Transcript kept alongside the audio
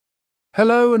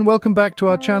Hello and welcome back to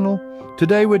our channel.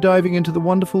 Today we're diving into the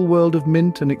wonderful world of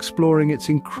mint and exploring its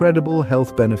incredible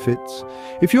health benefits.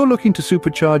 If you're looking to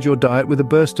supercharge your diet with a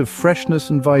burst of freshness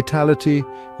and vitality,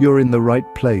 you're in the right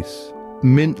place.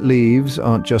 Mint leaves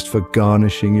aren't just for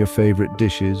garnishing your favorite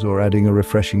dishes or adding a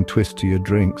refreshing twist to your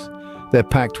drinks. They're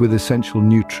packed with essential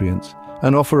nutrients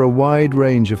and offer a wide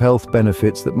range of health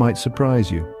benefits that might surprise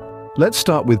you. Let's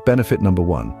start with benefit number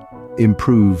 1,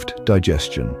 improved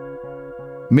digestion.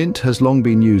 Mint has long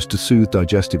been used to soothe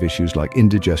digestive issues like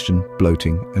indigestion,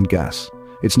 bloating, and gas.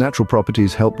 Its natural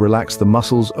properties help relax the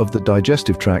muscles of the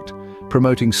digestive tract,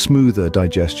 promoting smoother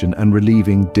digestion and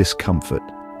relieving discomfort.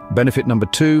 Benefit number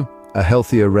 2, a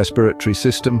healthier respiratory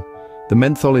system. The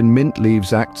menthol in mint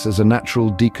leaves acts as a natural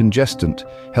decongestant,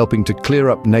 helping to clear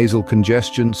up nasal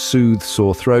congestion, soothe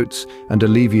sore throats, and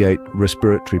alleviate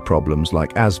respiratory problems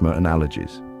like asthma and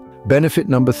allergies. Benefit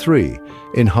number 3,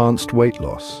 enhanced weight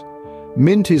loss.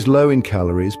 Mint is low in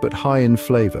calories but high in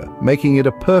flavor, making it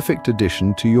a perfect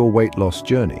addition to your weight loss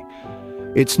journey.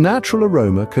 Its natural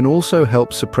aroma can also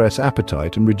help suppress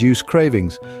appetite and reduce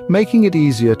cravings, making it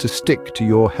easier to stick to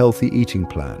your healthy eating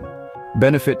plan.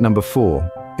 Benefit number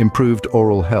 4, improved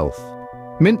oral health.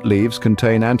 Mint leaves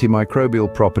contain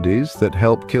antimicrobial properties that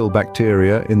help kill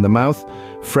bacteria in the mouth,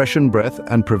 freshen breath,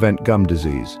 and prevent gum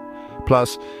disease.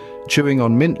 Plus, chewing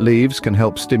on mint leaves can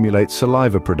help stimulate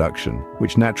saliva production,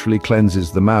 which naturally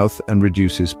cleanses the mouth and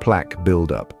reduces plaque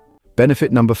buildup.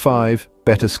 Benefit number 5,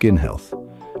 better skin health.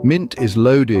 Mint is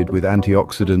loaded with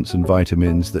antioxidants and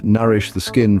vitamins that nourish the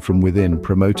skin from within,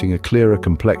 promoting a clearer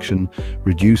complexion,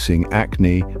 reducing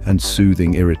acne, and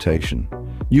soothing irritation.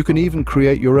 You can even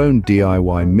create your own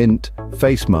DIY mint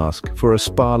face mask for a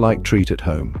spa-like treat at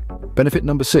home. Benefit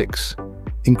number 6,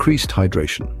 increased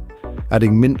hydration.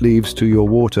 Adding mint leaves to your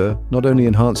water not only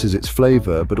enhances its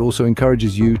flavor, but also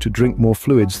encourages you to drink more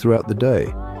fluids throughout the day.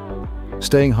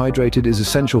 Staying hydrated is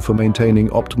essential for maintaining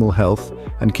optimal health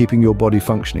and keeping your body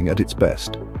functioning at its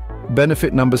best.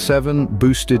 Benefit number 7,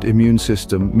 boosted immune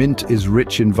system. Mint is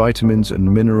rich in vitamins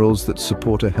and minerals that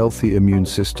support a healthy immune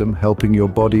system, helping your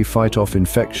body fight off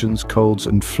infections, colds,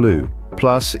 and flu.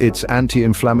 Plus, its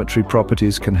anti-inflammatory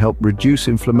properties can help reduce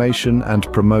inflammation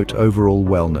and promote overall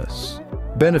wellness.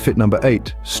 Benefit number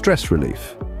 8, stress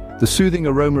relief. The soothing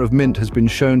aroma of mint has been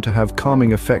shown to have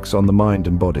calming effects on the mind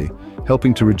and body,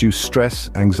 helping to reduce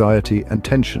stress, anxiety, and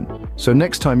tension. So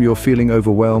next time you're feeling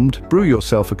overwhelmed, brew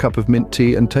yourself a cup of mint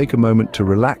tea and take a moment to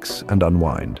relax and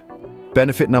unwind.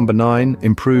 Benefit number 9,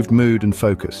 improved mood and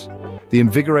focus. The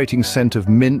invigorating scent of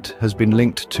mint has been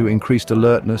linked to increased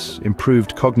alertness,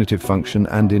 improved cognitive function,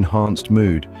 and enhanced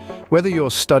mood. Whether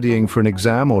you're studying for an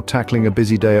exam or tackling a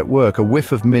busy day at work, a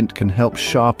whiff of mint can help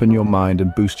sharpen your mind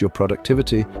and boost your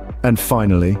productivity. And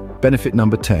finally, benefit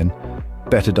number 10,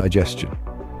 better digestion.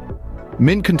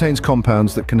 Mint contains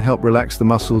compounds that can help relax the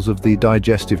muscles of the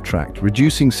digestive tract,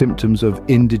 reducing symptoms of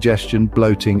indigestion,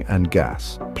 bloating, and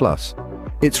gas. Plus,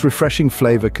 its refreshing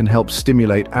flavor can help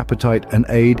stimulate appetite and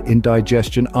aid in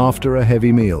digestion after a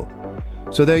heavy meal.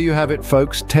 So there you have it,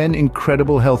 folks, 10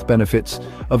 incredible health benefits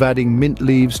of adding mint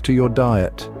leaves to your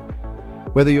diet.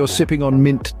 Whether you're sipping on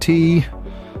mint tea,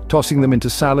 tossing them into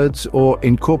salads, or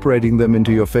incorporating them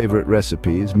into your favorite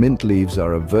recipes, mint leaves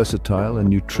are a versatile and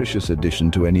nutritious addition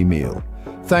to any meal.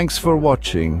 Thanks for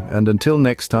watching, and until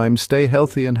next time, stay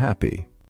healthy and happy.